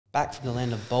Back from the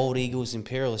land of bald eagles,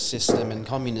 imperialist system, and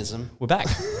communism. We're back.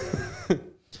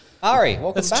 Ari,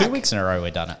 welcome That's back. 2 weeks in a row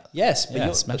we've done it. Yes, but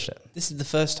Yeah, smashed it. This is the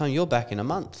first time you're back in a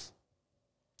month.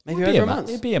 Maybe It'd be over a month.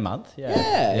 It'd be a month.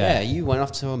 Yeah. Yeah. You went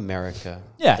off to America.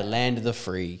 Yeah. The land of the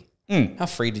free. How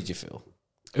free did you feel?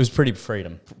 It was pretty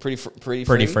freedom. Pretty free?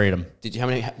 Freedom.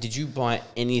 Did you buy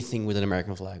anything with an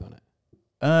American flag on it?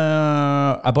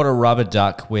 I bought a rubber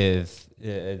duck with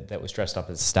that was dressed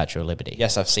up as a Statue of Liberty.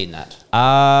 Yes, I've seen that.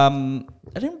 I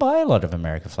didn't buy a lot of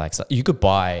American flags. You could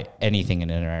buy anything in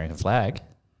an American flag.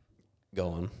 Go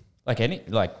on.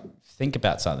 Think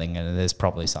about something, and there's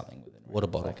probably something with it. Water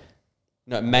bottle.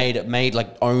 No, made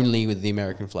like only with the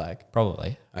American flag.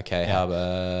 Probably. Okay, how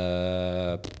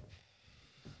about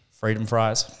Freedom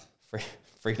fries.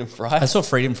 freedom I fries? saw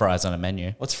freedom fries on a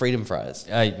menu. What's freedom fries?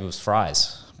 It was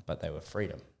fries, but they were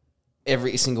freedom.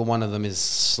 Every single one of them is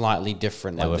slightly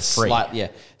different. They were free.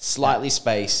 Slightly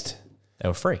spaced. They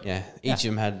were free. Yeah, each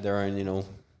of them had their own, I'm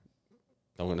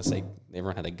going to say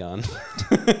everyone had a gun.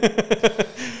 I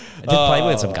did play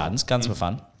with some guns. Guns were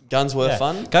fun. Guns were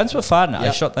fun? Guns were fun. Yep. I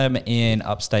shot them in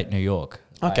upstate New York.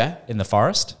 Okay. In the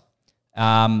forest.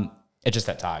 It just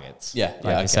had targets.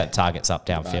 Yeah. You set targets up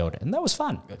downfield, and that was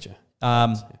fun. Gotcha.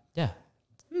 Yeah.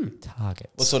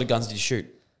 Targets. What sort of guns did you shoot?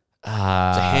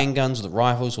 Was it handguns, the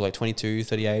rifles, or like 22,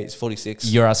 38s, 46?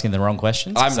 You're asking the wrong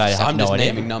questions. I'm I have just no idea.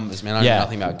 naming numbers, man. I know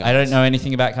nothing about guns. I don't know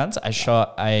anything about guns. I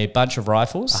shot a bunch of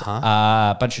rifles,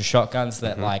 a bunch of shotguns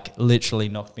that literally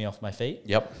knocked me off my feet.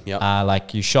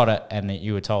 Yep. You shot it and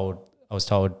I was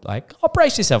told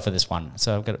brace yourself for this one.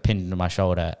 So I've got it pinned into my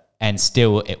shoulder, and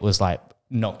still it was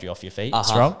knocked you off your feet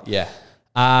strong. Yeah.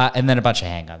 And then a bunch of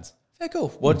handguns. Very cool.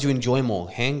 What did you enjoy more,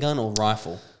 handgun or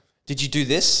rifle? Did you do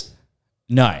this?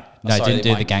 No, I didn't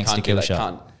do the You gangster can't do kill that.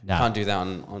 shot. Can't do that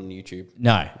on YouTube.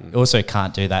 No, also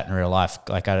can't do that in real life.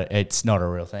 It's not a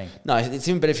real thing. No, it's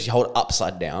even better if you hold it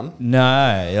upside down.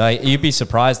 No, you'd be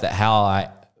surprised at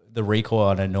how the recoil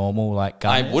on a normal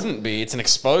gun. I wouldn't be. It's an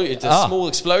It's a small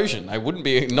explosion. I wouldn't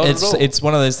be. Not at all. It's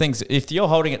one of those things. If you're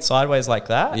holding it sideways like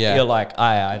that, you're like,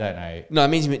 I don't know. No, it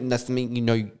means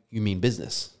you mean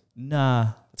business.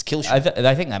 Nah, it's kill shot.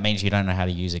 I think that means you don't know how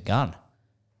to use a gun.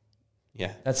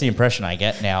 Yeah, that's the impression I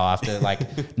get now after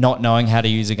not knowing how to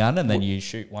use a gun, and then you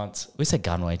shoot once. We said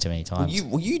gun way too many times.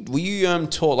 Were you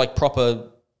taught proper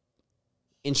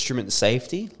instrument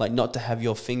safety, not to have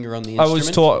your finger on the instrument? I was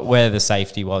taught where the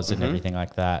safety was and everything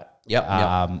like that. Yep.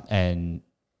 And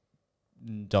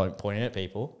don't point it at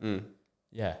people.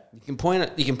 Yeah, you can point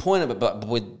it, but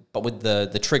with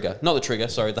the trigger, not the trigger.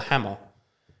 Sorry, the hammer.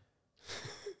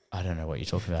 I don't know what you're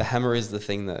talking about. The hammer is the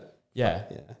thing that. Yeah.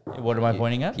 What am I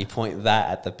pointing at? You point that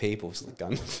at the people, so the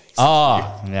gun.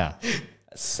 Yeah.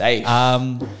 That's safe.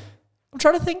 I'm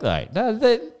trying to think though.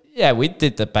 No, we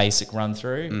did the basic run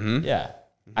through. Yeah.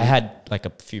 I had a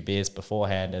few beers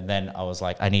beforehand, and then I was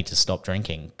like, I need to stop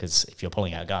drinking because if you're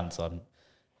pulling out guns, I'm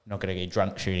not going to get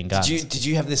drunk shooting guns. Did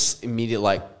you have this immediate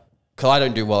because I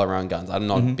don't do well around guns. I'm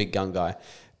not a big gun guy,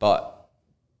 but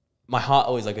my heart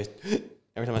always goes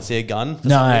every time I see a gun.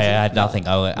 No, I had nothing.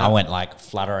 I went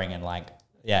fluttering and I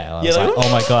was oh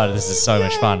my God, this is so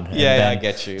much fun. And I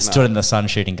get you. Stood in the sun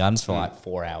shooting guns for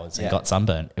 4 hours and got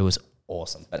sunburned. It was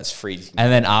awesome. That is free.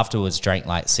 And then afterwards drank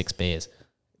 6 beers.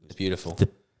 It was beautiful.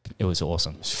 It was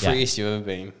awesome. It's the freest you've ever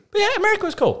been. But yeah, America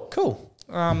was cool. Cool.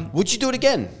 Would you do it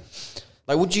again?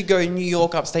 Would you go in New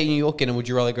York, upstate New York, and would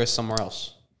you rather go somewhere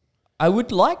else? I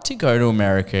would like to go to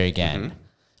America again.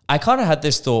 I kind of had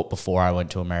this thought before I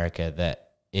went to America that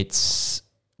it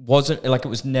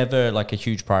was never a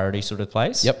huge priority sort of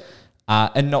place. Yep.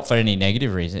 And not for any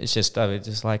negative reason. It's just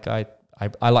I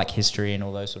like history and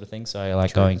all those sort of things. So I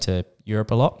like going to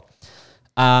Europe a lot.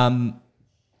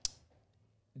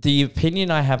 The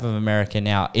opinion I have of America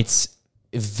now, it's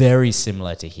very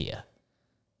similar to here.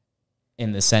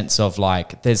 In the sense of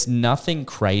there's nothing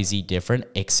crazy different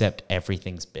except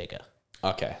everything's bigger.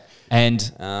 Okay. And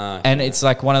it's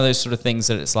one of those sort of things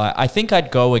that it's I think I'd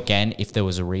go again if there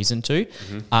was a reason to.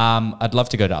 I'd love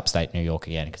to go to upstate New York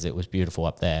again because it was beautiful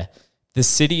up there. The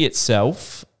city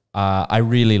itself, I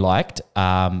really liked.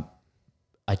 I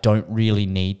don't really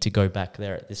need to go back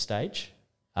there at this stage.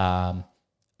 Again,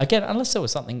 unless there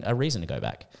was a reason to go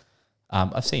back.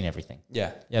 I've seen everything.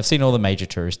 Yeah, I've seen all the major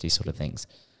touristy sort of things.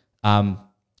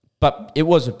 But it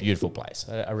was a beautiful place.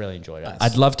 I really enjoyed it. Nice.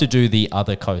 I'd love to do the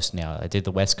other coast now. I did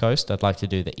the West Coast. I'd like to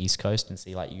do the East Coast and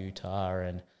see Utah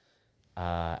and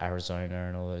Arizona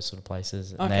and all those sort of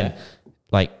places. And then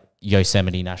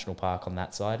Yosemite National Park on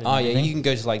that side. And everything. You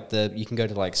can go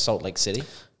to Salt Lake City,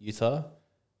 Utah,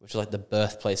 which is the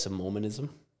birthplace of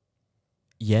Mormonism.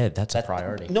 Yeah, that's a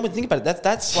priority. No, but think about it.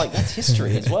 That's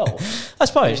history as well. I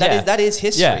suppose that is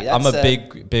history. Yeah, that's I'm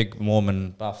a big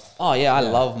Mormon buff. Oh yeah, I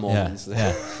love Mormons.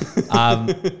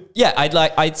 Yeah,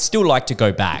 I'd still like to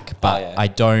go back, but I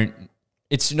don't.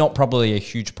 It's not probably a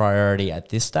huge priority at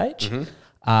this stage.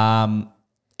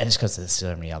 And it's because there's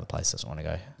so many other places I want to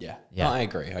go. Yeah. No, I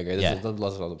agree. There's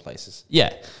lots of other places.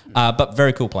 Yeah. But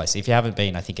very cool place. If you haven't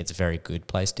been, I think it's a very good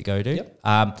place to go to.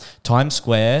 Yep. Times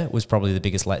Square was probably the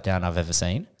biggest letdown I've ever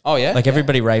seen. Oh, yeah? Like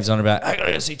everybody raves on about, I got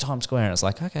to go see Times Square. And it's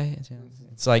like, okay.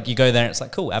 It's like you go there and it's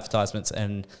like, cool, advertisements.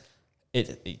 And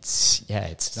it's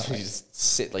not you just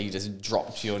sit, like you just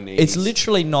drop to your knees. It's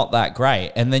literally not that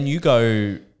great. And then you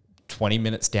go 20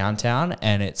 minutes downtown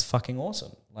and it's fucking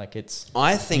awesome. Like it's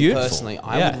I think beautiful. Personally,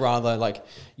 I would rather like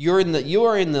you are in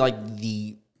the like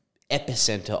the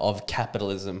epicenter of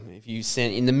capitalism. If you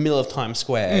stand in the middle of Times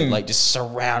Square, like just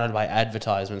surrounded by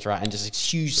advertisements, right, and just a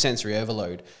huge sensory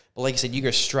overload. But like you said, you go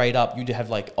straight up, you'd have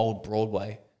like old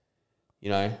Broadway, you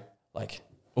know, like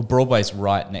well, Broadway's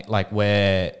right next, like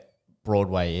where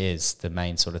Broadway is, the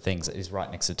main sort of things is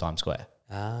right next to Times Square.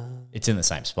 It's in the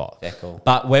same spot. Yeah, cool.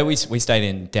 But where we stayed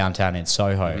in downtown in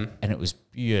Soho, and it was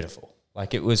beautiful.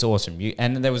 Like it was awesome.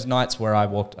 And there was nights where I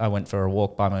went for a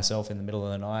walk by myself in the middle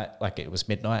of the night. Like it was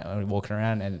midnight. I was walking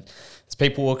around and there's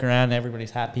people walking around and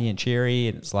everybody's happy and cheery.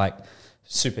 And it's like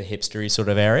super hipstery sort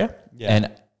of area and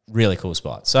really cool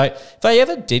spot. So if I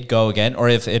ever did go again, or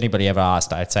if anybody ever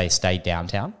asked, I'd say stay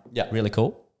downtown. Yeah. Really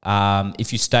cool.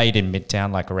 If you stayed in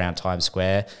Midtown, like around Times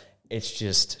Square, it's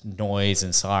just noise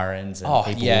and sirens and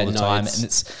people all the time.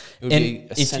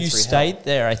 And if you stayed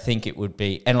there, I think it would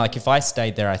be, and like if I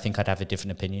stayed there, I think I'd have a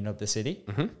different opinion of the city.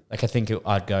 Like I think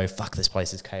I'd go, fuck, this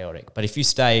place is chaotic. But if you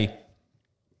stay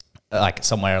like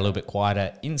somewhere a little bit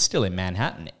quieter, still in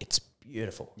Manhattan, it's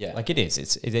beautiful. Yeah. Like it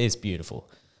is beautiful.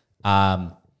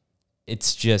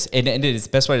 It's just, and it is, the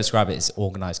best way to describe it is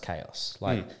organized chaos.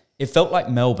 Like it felt like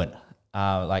Melbourne,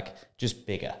 like just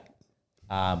bigger.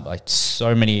 Like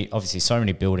so many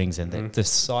buildings and the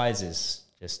size is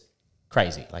just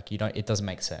crazy. Like it doesn't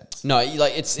make sense. No,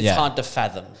 like it's hard to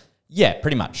fathom. Yeah,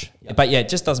 pretty much. Yep. But yeah, it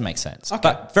just doesn't make sense. Okay.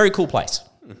 But very cool place.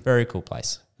 Very cool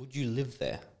place. Would you live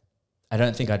there? I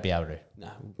don't think I'd be able to.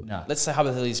 No. Let's say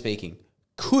hypothetically speaking,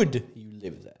 could you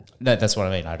live there? No, that's what I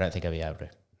mean. I don't think I'd be able to.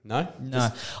 No?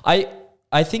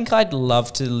 I think I'd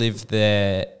love to live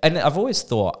there. And I've always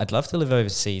thought I'd love to live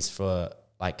overseas for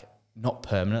like not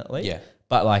permanently. Yeah.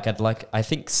 But I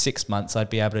think 6 months I'd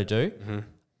be able to do.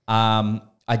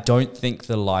 I don't think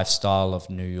the lifestyle of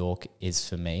New York is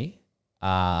for me.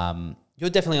 You're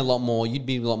definitely you'd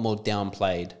be a lot more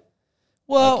downplayed.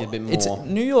 Well, like a bit more. It's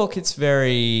New York. It's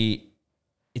very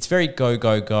go,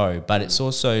 go, go. But it's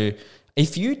also,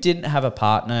 if you didn't have a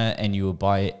partner and you were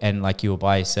by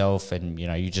yourself and, you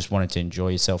know, you just wanted to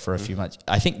enjoy yourself for a few months,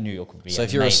 I think New York would be So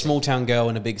if you're a small town girl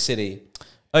in a big city,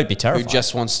 it'd be terrifying. Who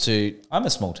just wants to... I'm a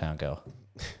small town girl.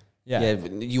 Yeah,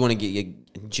 you want to get your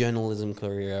journalism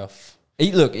career off.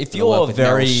 Look, if you're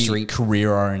very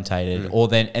career orientated, or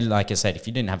then, and like I said, if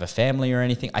you didn't have a family or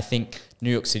anything, I think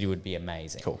New York City would be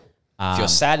amazing. Cool. If you're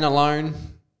sad and alone,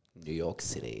 New York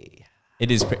City.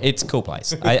 It's a cool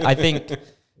place. I think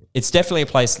it's definitely a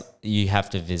place you have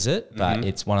to visit, but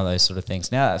it's one of those sort of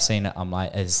things. Now that I've seen it, I'm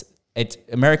like,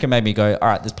 America made me go, all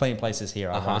right, there's plenty of places here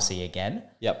I want to see again.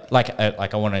 Yep. Like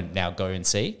I want to now go and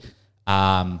see.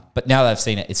 But now that I've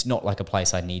seen it, it's not like a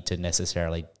place I need to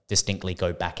necessarily distinctly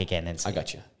go back again and see. I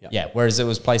got you. Yep. Yeah. Whereas it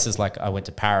was places like I went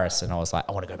to Paris and I was like,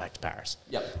 I want to go back to Paris.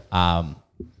 Yep.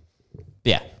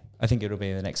 Yeah. I think it'll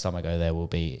be the next time I go there will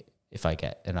be if I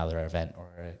get another event or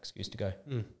an excuse to go.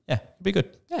 Yeah. It'll be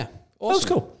good. Yeah. Awesome. That was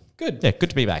cool. Good. Yeah. Good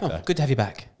to be back though. Good to have you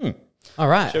back. All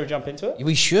right. Shall we jump into it?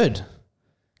 We should.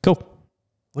 Cool.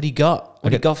 What do you got? What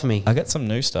do you got for me? I got some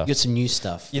new stuff. You got some new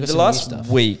stuff. Yeah, the last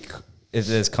week,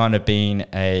 there's kind of been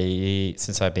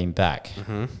since I've been back,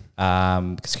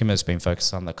 because Kim has been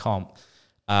focused on the comp,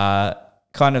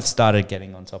 kind of started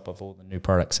getting on top of all the new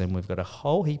products, and we've got a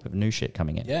whole heap of new shit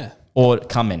coming in. Yeah. Or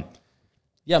coming.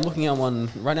 Yeah, I'm looking at one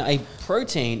right now.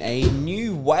 A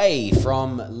new Whey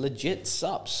from Legit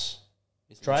Subs.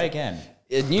 Try again.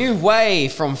 A new Whey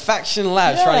from Faction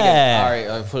Labs. Yeah. Try it again. All right,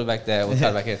 I'll put it back there. We'll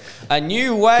cut it back in. A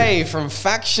new Whey from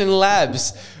Faction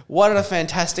Labs. What a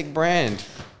fantastic brand.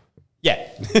 Yeah.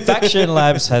 Faction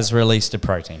Labs has released a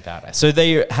protein powder. So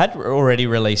they had already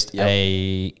released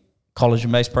a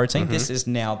collagen-based protein. This is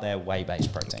now their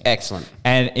whey-based protein. Excellent.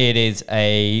 And it is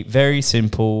a very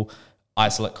simple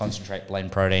isolate concentrate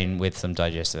blend protein with some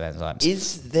digestive enzymes.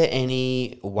 Is there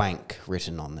any wank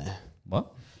written on there?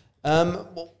 What?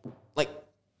 Well, like,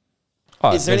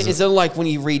 is there like when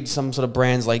you read some sort of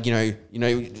brands like, you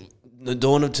know, the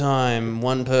dawn of time,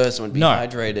 one person would be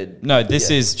hydrated. No, this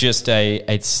is just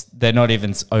they're not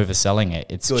even overselling it.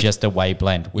 It's just a whey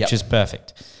blend, which is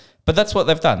perfect. But that's what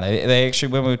they've done. They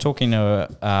actually, when we were talking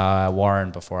to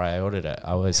Warren before I ordered it,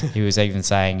 he was even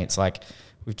saying it's like,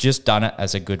 we've just done it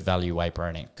as a good value whay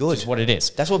protein. Good. It's what it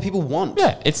is. That's what people want.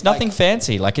 Yeah, it's nothing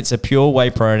fancy. Like, it's a pure whey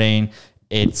protein.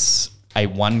 It's a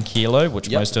 1 kilo,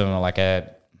 which most of them are like a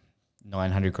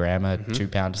 900 gram, 2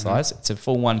 pound size. It's a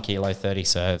full 1 kilo, 30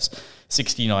 serves,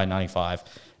 $69.95.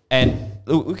 And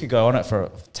we could go on it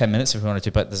for 10 minutes if we wanted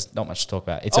to, but there's not much to talk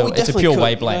about. It's a pure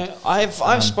whey blend. You know,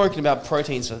 I've spoken about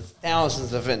proteins for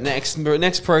thousands of it.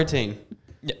 Next protein.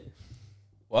 Yeah.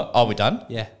 What? Oh, we done?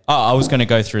 Yeah. Oh, I was going to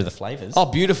go through the flavors. Oh,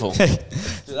 beautiful.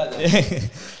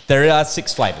 There are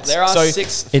 6 flavors. There are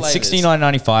 6 flavors. It's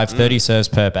 $69.95, 30 serves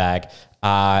per bag.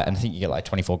 And I think you get like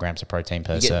 24 grams of protein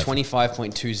per serve. You get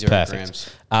 25.20 grams.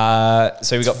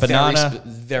 So we got banana.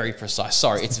 Very precise.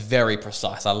 Sorry, it's very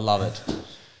precise. I love it.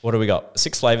 What do we got?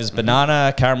 6 flavors: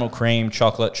 banana, caramel cream,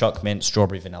 chocolate, choc mint,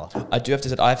 strawberry, vanilla. I do have to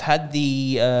say, I've had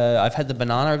the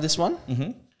banana of this one.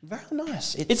 Very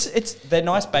nice. They're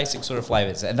nice basic sort of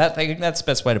flavors, and I think that's the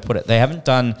best way to put it. They haven't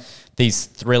done these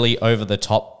thrilly over the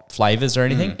top flavors or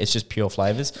anything. It's just pure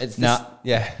flavors. No,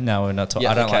 we're not talking.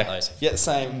 I don't like those. Yeah,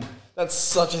 same. That's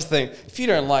such a thing. If you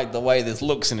don't like the way this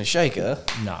looks in a shaker,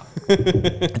 no.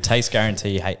 A taste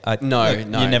guarantee. No, you're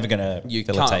never gonna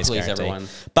fill a taste guarantee. Everyone.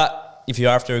 But if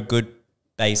you're after a good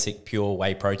basic pure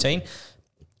whey protein,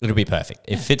 it'll be perfect.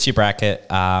 It fits your bracket,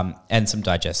 and some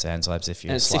digestive enzymes if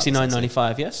you're. And it's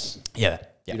 $69.95. Yes. Yeah.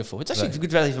 Beautiful. It's actually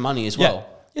good value for money as well.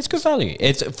 It's good value.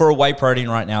 It's for a whey protein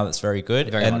right now. That's very good.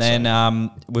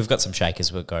 We've got some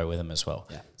shakers we'll go with them as well.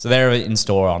 Yeah. So they're in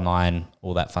store, online,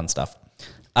 all that fun stuff.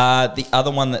 The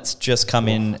other one that's just come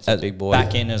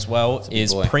back in as well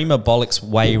is Primabolics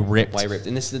Whey Ripped. Whey Ripped.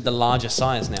 And this is the larger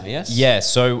size now, yes? Yeah,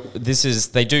 so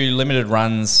they do limited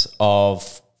runs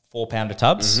of 4-pounder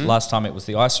tubs. Last time it was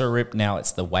the ISO Ripped, now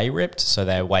it's the Whey Ripped. So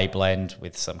they're whey blend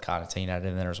with some carnitine added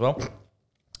in there as well.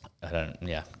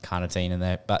 Carnitine in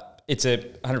there, but it's a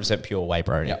 100% pure whey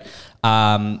protein.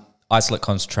 Yep. Isolate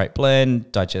concentrate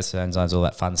blend, digestive enzymes, all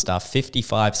that fun stuff.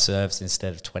 55 serves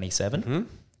instead of 27.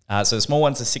 So the small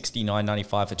ones are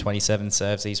 $69.95 for 27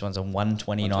 serves. These ones are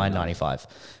 $129.95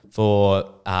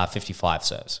 for 55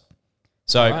 serves.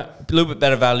 So a little bit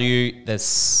better value. There's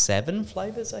 7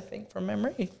 flavors, I think, from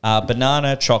memory.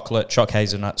 Banana, chocolate, choc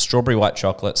hazelnut, strawberry white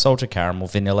chocolate, salted caramel,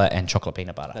 vanilla, and chocolate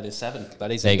peanut butter. That is 7.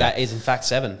 That is in fact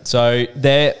 7. So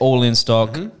they're all in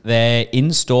stock. They're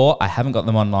in store. I haven't got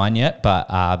them online yet,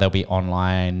 but they'll be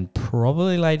online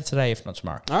probably later today, if not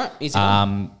tomorrow. All right, easy.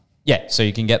 Yeah, so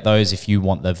you can get those if you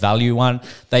want the value one.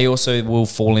 They also will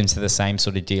fall into the same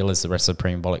sort of deal as the rest of the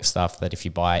Primabolic stuff, that if you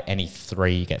buy any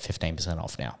 3, you get 15%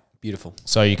 off now. Beautiful.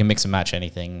 So you can mix and match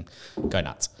anything. Go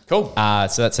nuts. Cool.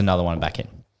 So that's another one back in.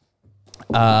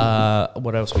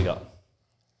 What else we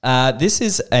got? This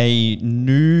is a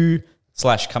new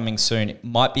 / coming soon. It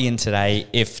might be in today,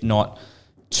 if not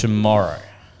tomorrow.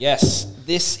 Yes,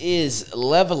 this is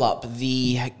Levl Up,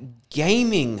 the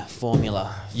gaming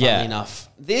formula, funnily enough.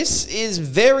 This is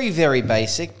very, very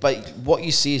basic, but what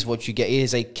you see is what you get. It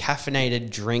is a caffeinated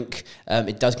drink.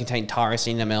 It does contain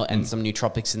tyrosine ml and some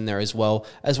nootropics in there as well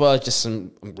as just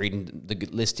some, I'm reading the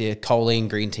list here, choline,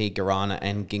 green tea, guarana,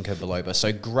 and ginkgo biloba.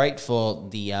 So great for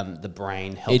the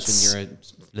brain, helps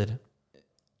with neuro...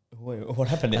 What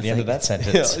happened at the end of that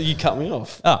sentence? You cut me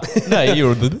off. Oh, no, you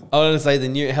were... I want to say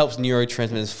it helps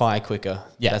neurotransmitters fire quicker.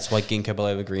 Yeah. That's why ginkgo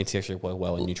biloba green tea actually work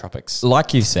well in nootropics.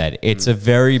 Like you said, it's a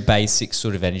very basic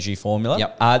sort of energy formula.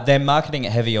 Yep. They're marketing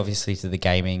it heavy, obviously, to the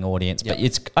gaming audience, but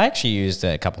I actually used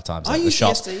it a couple of times at the shop.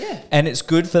 Yesterday, And it's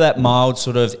good for that mild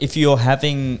sort of... If you're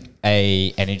having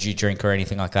a energy drink or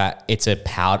anything like that, it's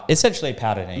essentially a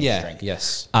powdered energy drink.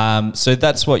 Yes. So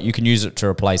that's what you can use it to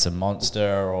replace a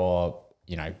Monster or...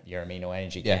 your amino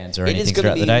energy cans or anything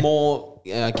throughout the day. It is going to be more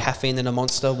caffeine than a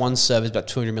Monster. One serve is about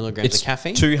 200 milligrams of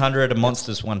caffeine. 200, a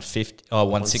Monster's 150 or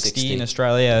 160 in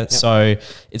Australia. Yep. So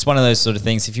it's one of those sort of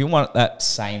things. If you want that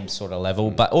same sort of level,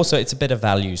 but also it's a better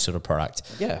value sort of product.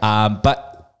 Yeah. But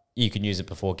you can use it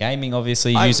before gaming,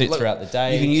 obviously. Use it throughout the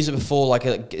day. You can use it before,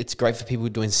 it's great for people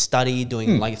doing study,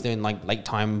 doing late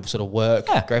time sort of work.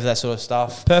 Yeah. Great for that sort of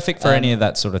stuff. Perfect for any of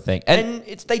that sort of thing. And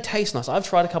they taste nice. I've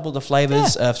tried a couple of the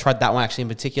flavors. I've tried that one actually in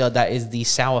particular. That is the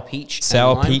sour peach.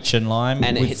 Peach and lime.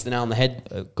 And it hits the nail on the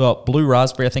head. Got blue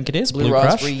raspberry, I think it is. Blue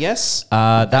raspberry, yes.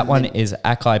 That one is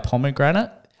acai pomegranate.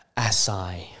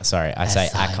 Acai. Sorry, I say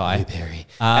acai. Blueberry.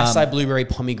 Acai blueberry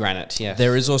pomegranate, yeah.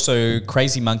 There is also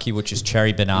Crazy Monkey, which is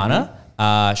cherry banana.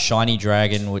 Shiny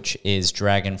Dragon, which is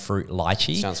Dragon Fruit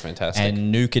Lychee. Sounds fantastic.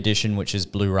 And Nuke Edition, which is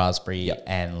Blue Raspberry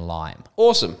and Lime.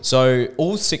 Awesome. So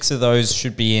all 6 of those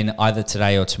should be in either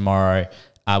today or tomorrow.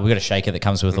 We've got a shaker that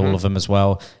comes with all of them as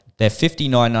well. They're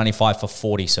 $59.95 for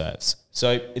 40 serves.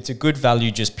 So it's a good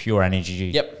value, just pure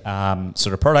energy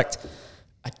sort of product.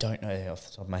 I don't know off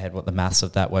the top of my head what the maths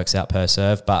of that works out per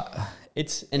serve, but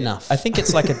it's enough. I think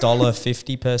it's like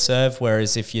 $1.50 per serve,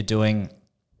 whereas if you're doing...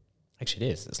 Actually,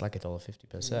 it is. It's like $1.50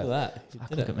 per serve. Look at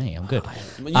that. Look at me. I'm good.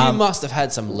 You must have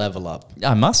had some level up.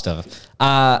 I must have.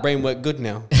 Brain work good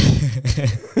now.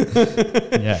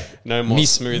 Yeah. No more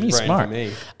smooth brain smart. for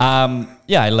me.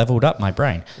 Yeah, I leveled up my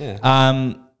brain.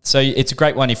 Yeah. So it's a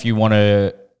great one if you want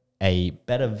a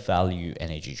better value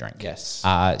energy drink. Yes.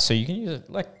 So you can use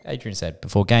it, like Adrian said,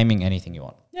 before gaming, anything you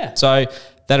want. Yeah. So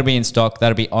that'll be in stock.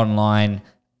 That'll be online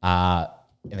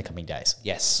in the coming days.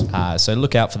 Yes. So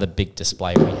look out for the big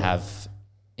display we have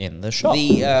in the shop.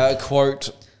 The quote,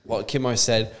 what Kimo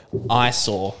said, I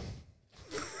saw.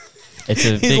 It's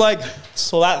a He's like,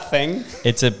 saw that thing.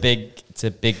 It's a big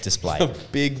display. A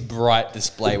big bright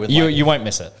display with you won't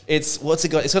miss it. It's what's it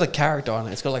got? It's got a character on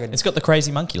it. It's got like a. It's got the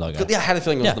crazy monkey logo. Yeah, I had a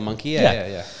feeling it was the monkey.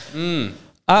 Yeah. And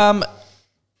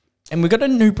we've got a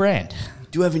new brand.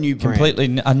 Do you have a new brand?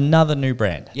 Completely another new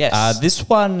brand. Yes. This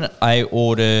one I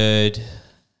ordered.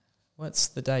 What's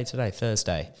the day today?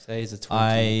 Thursday. Today's the 20th.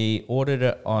 I ordered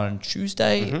it on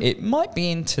Tuesday. It might be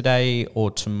in today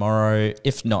or tomorrow.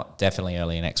 If not, definitely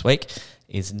early next week.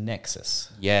 Is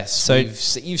Nexus. Yes. So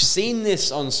you've seen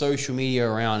this on social media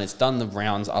around. It's done the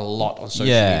rounds a lot on social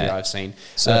media. I've seen.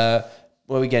 So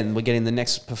what are we getting? We're getting the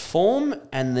Nexus Per4m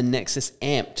and the Nexus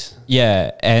Amp3d.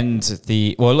 Yeah, and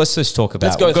let's just talk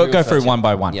about. Let's go through one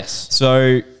by one. Yes.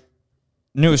 So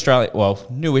newish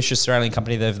Australian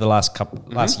company over the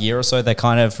last year or so. They're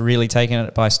kind of really taking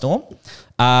it by storm.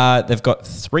 They've got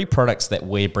 3 products that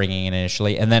we're bringing in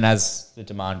initially, and then as the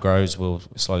demand grows, we'll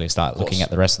slowly start looking at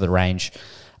the rest of the range.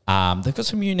 They've got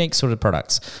some unique sort of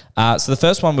products. So the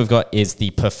first one we've got is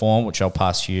the Per4m, which I'll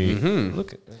pass you.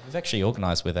 Look, we've actually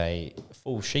organised with a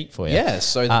full sheet for you. Yeah,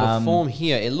 so the Per4m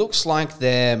here, it looks like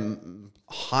they're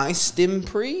high stim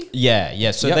pre.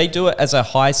 Yeah. So they do it as a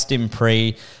high stim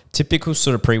pre, typical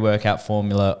sort of pre-workout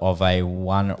formula of a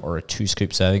 1 or a 2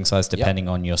 scoop serving size, depending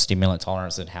on your stimulant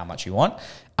tolerance and how much you want.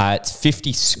 It's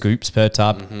 50 scoops per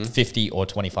tub, 50 or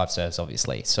 25 serves,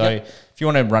 obviously. So if you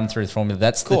want to run through the formula,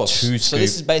 that's the 2 scoop. So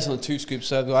this is based on the 2 scoop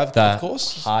serving, of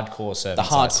course. Hardcore serving size.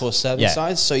 The hardcore serving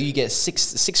size. So you get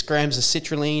 6 grams of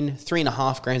citrulline,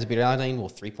 3.5 grams of beta-alanine, or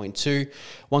 3.2,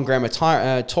 1 gram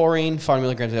of taurine, 5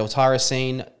 milligrams of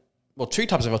L-tyrosine, 2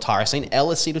 types of L-tyrosine,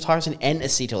 L-acetyltyrosine and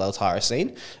acetyl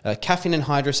L-tyrosine, caffeine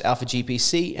anhydrous,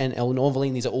 alpha-GPC, and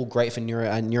L-norvaline. These are all great for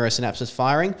neurosynapses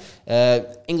firing.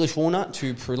 English walnut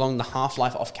to prolong the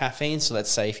half-life of caffeine. So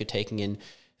let's say if you're taking in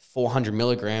 400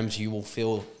 milligrams, you will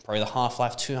feel probably the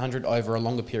half-life 200 over a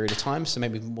longer period of time. So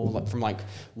maybe more like from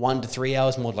 1 to 3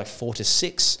 hours, more like 4 to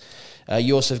 6.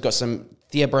 You also have got some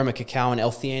theobroma cacao and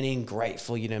L-theanine, great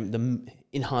for the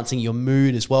enhancing your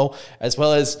mood as well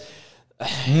as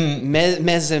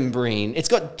mesembrine. It's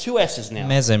got 2 S's now.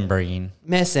 Mesembrine.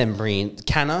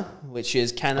 Canna, which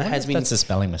is has been. That's a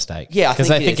spelling mistake. Yeah, because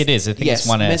I think it is. I think it's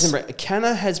 1 S.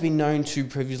 Canna has been known to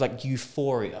produce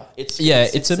euphoria. It's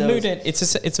a mood.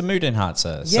 It's a mood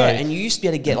enhancer. Yeah, and you used to be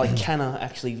able to get Canna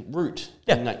actually root.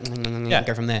 And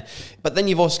go from there. But then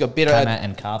you've also got bitter. Canna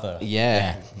and Carvo.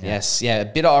 Yes.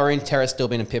 Bitter orange,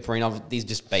 pterostyl and piperine. These are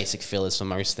just basic fillers for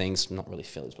most things. Not really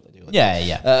fillers, but they do.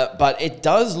 But it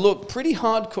does look pretty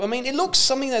hardcore. I mean, it looks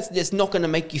something that's not going to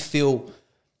make you feel.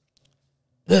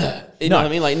 You know what I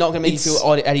mean? Not going to make you feel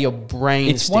out of your brain.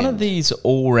 It's one of these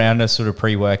all-rounder sort of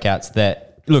pre-workouts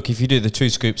that, look, if you do the 2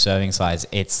 scoop serving size,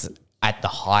 it's at the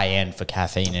high end for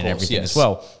caffeine and everything as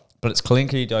well. But it's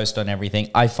clinically dosed on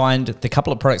everything. I find the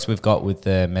couple of products we've got with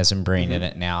the mesembrine in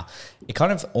it now, it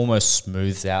kind of almost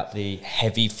smooths out the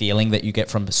heavy feeling that you get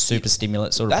from super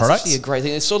stimulant sort of products. That's actually a great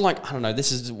thing. It's sort of I don't know,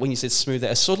 this is when you said smooth,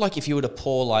 it's sort of like if you were to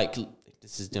pour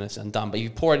this is going to sound dumb, but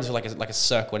you pour it into a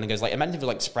circle and it goes imagine if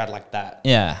it spread like that.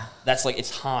 Yeah. That's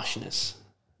its harshness.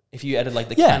 If you added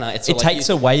the canna, it takes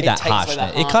away that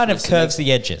harshness. It kind of curves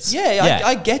the edges.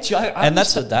 I get you. And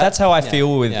that's how I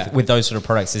feel with those sort of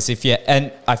products. Is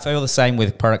and I feel the same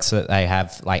with products that they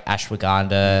have like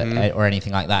ashwagandha or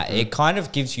anything like that. It kind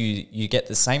of gives you get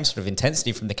the same sort of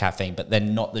intensity from the caffeine, but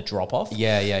then not the drop off.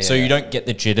 So you don't get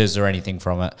the jitters or anything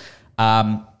from it.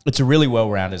 It's a really well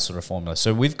rounded sort of formula.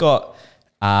 So we've got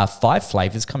 5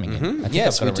 flavors coming in. I think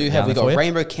Yes, I've we got it do written have. down We there for got you.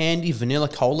 rainbow candy, vanilla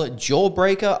cola,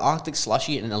 jawbreaker, Arctic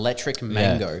slushy, and electric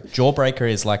mango. Jawbreaker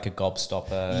is like a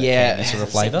gobstopper candy sort of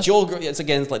flavor. It's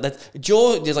again, it's like that's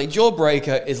there's like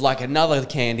jawbreaker is like another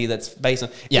candy that's based on.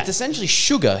 Yeah. It's essentially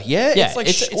sugar. Yeah, Yeah,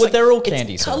 they're all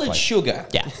candy It's sort of colored flavor. sugar.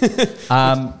 Yeah.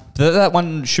 That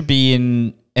one should be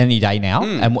in any day now,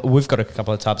 and we've got a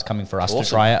couple of tubs coming for us to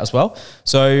try out as well.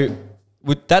 So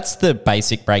that's the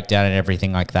basic breakdown and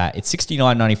everything like that. It's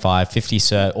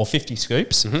 $69.95, 50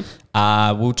 scoops.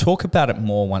 We'll talk about it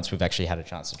more once we've actually had a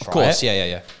chance to try it. Of course,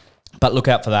 yeah. But look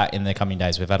out for that in the coming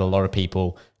days. We've had a lot of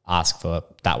people ask for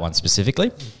that one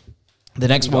specifically. The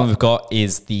next one we've got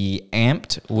is the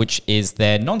Amped, which is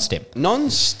their non-stim.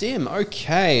 Non-stim,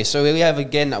 okay. So we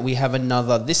have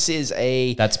another. This is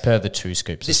a... That's per the 2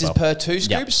 scoops This as is well. per 2 scoops.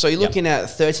 Yep. So you're looking at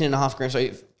 13.5 grams. So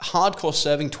hardcore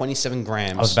serving, 27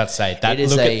 grams. I was about to say, at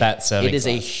that serving It is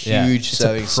a size. huge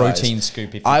serving It's a protein size.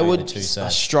 scoop if you I do would the 2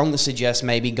 serves. strongly suggest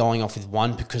maybe going off with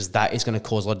 1 because that is going to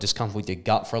cause a lot of discomfort with your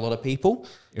gut for a lot of people.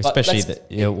 Especially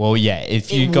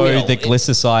if you go the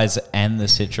glycosides and the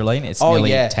citrulline, it's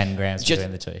nearly 10 grams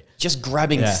between the 2. Just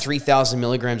grabbing 3,000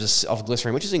 milligrams of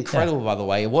glycerine, which is incredible, by the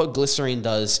way. What glycerine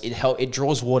does, it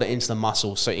draws water into the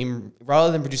muscle. So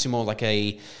rather than producing more like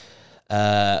a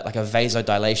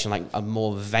vasodilation, like a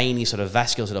more veiny sort of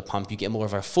vascular sort of pump, you get more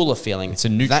of a fuller feeling. It's a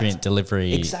nutrient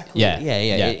delivery. Exactly. Yeah.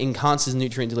 It enhances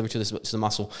nutrient delivery to the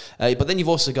muscle. But then you've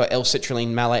also got L-citrulline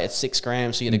malate at 6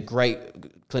 grams, so you get a great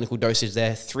clinical dosage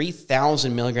there.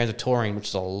 3,000 milligrams of taurine, which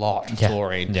is a lot of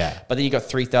taurine. Yeah. But then you got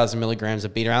 3,000 milligrams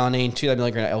of beta-alanine, 2,000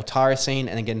 milligrams of L-tyrosine,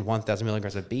 and again 1,000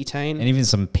 milligrams of betaine. And even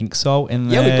some pink salt in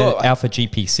there. Yeah, we've got alpha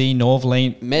GPC,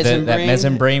 Norvaline, that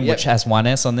mesembrine, which has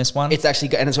 1S on this one. It's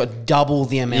got double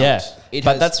the amount.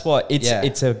 Yeah, that's what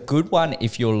it's a good one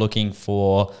if you're looking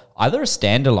for either a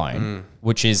standalone,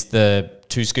 which is the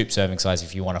 2 scoop serving size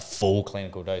if you want a full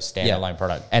clinical dose standalone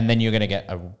product, and then you're going to get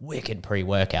a wicked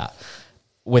pre-workout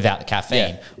without the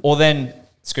caffeine, or then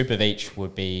scoop of each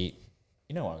would be.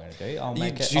 You know what I'm going to do? I'll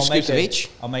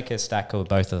make a stack of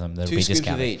both of them. That'll be discounted. 2 scoops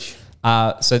of each.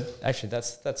 So actually,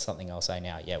 that's something I'll say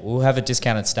now. Yeah, we'll have a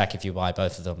discounted stack if you buy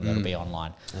both of them. That'll be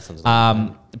online. That sounds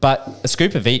but a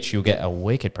scoop of each, you'll get a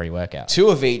wicked pre-workout. 2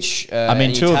 of each. 2 of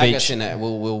each. In it,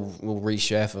 we'll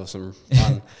reshare for some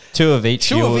fun. 2 of each.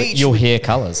 You'll hear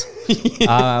colours.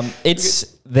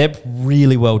 They're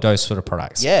really well dosed sort of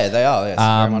products. Yeah, they are. Yes,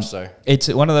 very much so. It's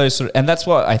one of those and that's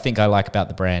what I think I like about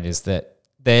the brand is that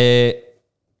their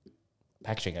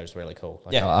packaging is really cool.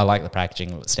 I like the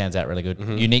packaging; it stands out really good.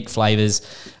 Unique flavors,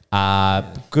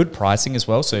 good pricing as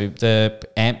well. So the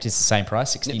Amped is the same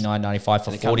price, $69.95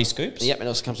 for 40 scoops. Yep, it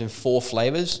also comes in 4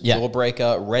 flavors: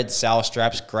 Jawbreaker, Red Sour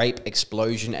Straps, Grape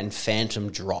Explosion, and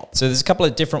Phantom Drop. So there's a couple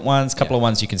of different ones, couple of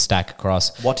ones you can stack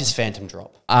across. What is Phantom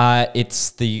Drop? I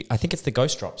think it's the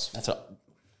Ghost Drops. That's of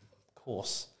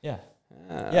course. Yeah.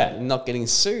 Not getting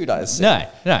sued, I see. No.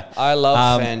 I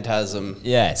love Phantasm.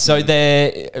 Yeah, so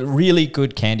they're really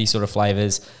good candy sort of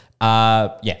flavors.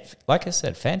 Like I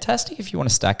said, fantastic if you want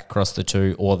to stack across the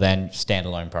 2 or then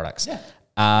standalone products.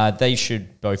 Yeah. They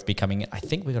should both be coming in. I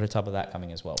think we got a tub of that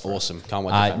coming as well. Awesome. Can't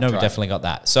wait to we definitely got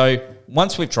that. So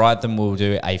once we've tried them, we'll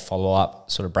do a follow-up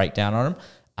sort of breakdown on them.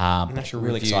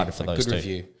 Really excited for those 2.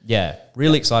 Review. Yeah,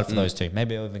 really excited for those 2.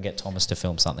 Maybe I'll even get Thomas to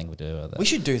film something with it. We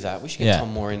should do that. We should get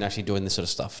Tom more in actually doing this sort of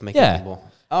stuff. Make it more.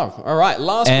 Oh, all right.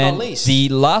 Last but not least. The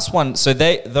last one, so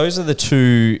those are the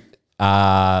 2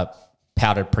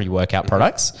 powdered pre-workout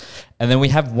products. And then we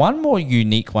have one more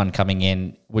unique one coming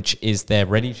in, which is their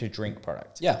ready-to-drink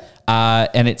product. Yeah.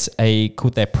 And it's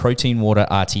called their Protein Water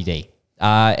RTD.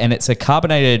 And it's a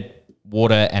carbonated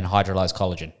water and hydrolyzed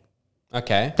collagen.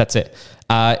 Okay. That's it.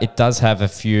 It does have a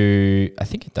few, it's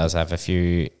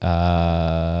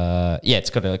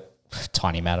got a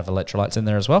tiny amount of electrolytes in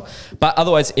there as well. But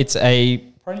otherwise, it's a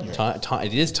protein drink.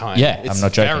 It is tiny. Yeah, it's I'm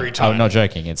not joking. very tiny. I'm not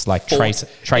joking. It's like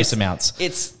trace amounts.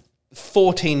 It's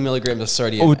 14 milligrams of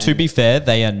sodium. Oh, to be fair,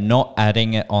 they are not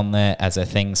adding it on there as a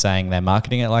thing saying they're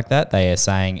marketing it like that. They are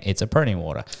saying it's a protein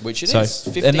water. Which it is.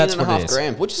 15.5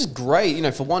 grams, which is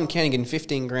great. For one can, getting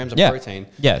 15 grams of protein.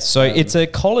 Yeah, so it's a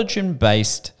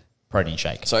collagen-based protein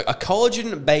shake. So a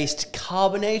collagen-based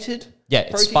carbonated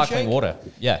it's sparkling water.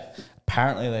 Yeah.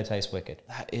 Apparently they taste wicked.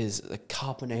 That is a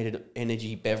carbonated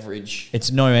energy beverage.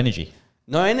 It's no energy.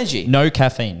 No energy. No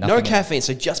caffeine. No caffeine.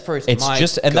 So just protein. It's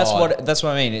that's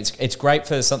what I mean. It's great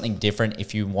for something different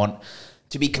if you want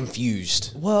to be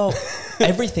confused. Well,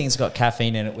 everything's got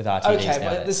caffeine in it with RTDs. Okay,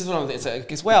 but this is what I'm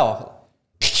thinking. As well,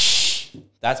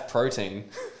 that's protein.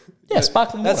 Yeah,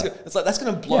 sparkling water. That's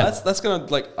gonna blow. Yeah. That's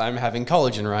gonna I'm having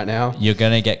collagen right now. You're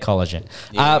gonna get collagen.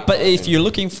 But if you're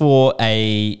looking for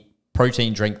a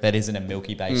protein drink that isn't a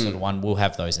milky based sort of one, we'll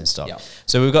have those in stock. Yep.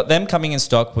 So we've got them coming in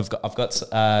stock. I've got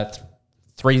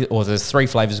there's 3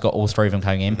 flavors. Got all 3 of them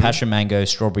coming in: passion mango,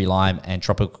 strawberry lime, and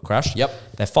tropical crush. Yep.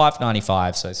 They're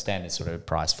 $5.95, so standard sort of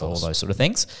price for all those sort of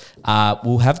things.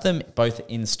 We'll have them both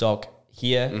in stock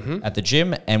here at the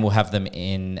gym, and we'll have them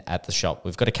in at the shop.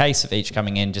 We've got a case of each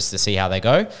coming in just to see how they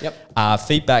go. Yep.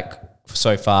 Feedback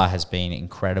so far has been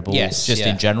incredible. Yes, just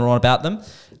in general about them.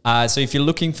 So if you're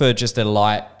looking for just a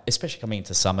light, especially coming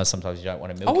into summer, sometimes you don't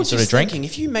want a milky sort of drink. Thinking,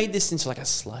 if you made this into like a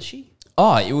slushy.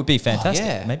 Oh, it would be fantastic.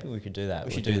 yeah. Maybe we could do that.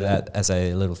 We should do that as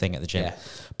a little thing at the gym. Yeah.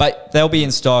 But they'll be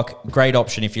in stock. Great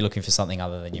option if you're looking for something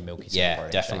other than your milky. Yeah,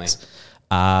 definitely. Shakes.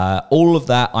 All of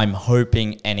that, I'm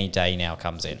hoping any day now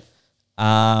comes in.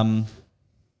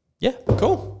 Yeah.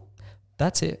 Cool.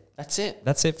 That's it. That's it.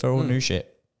 That's it for all new shit.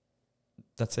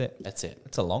 That's it. That's it.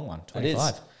 It's a long one. It is.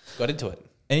 25. Got into it.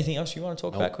 Anything else you want to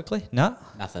talk about quickly? No?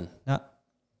 Nothing. No.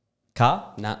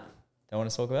 Car? Nah. Don't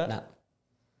want to talk about? Nah.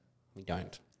 We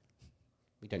don't.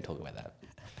 We don't talk about that.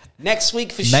 Next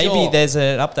week for sure. Maybe there's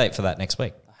an update for that next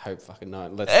week. I hope fucking no.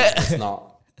 Let's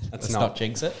not. Let's not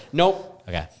jinx it. Nope.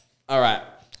 Okay. All right.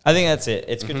 I think that's it.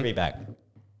 It's good to be back.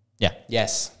 Yeah.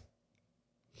 Yes.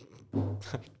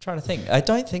 Trying to think. I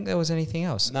don't think there was anything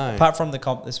else. No. Apart from the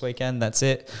comp this weekend, that's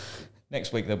it.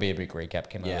 Next week there'll be a big recap.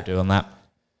 Kim will do on that.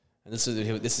 And this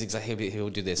is exactly he'll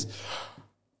do this.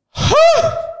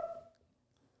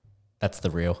 That's the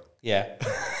real. Yeah.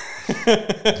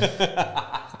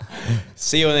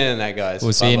 See you on the internet, guys.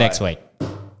 We'll see you next week.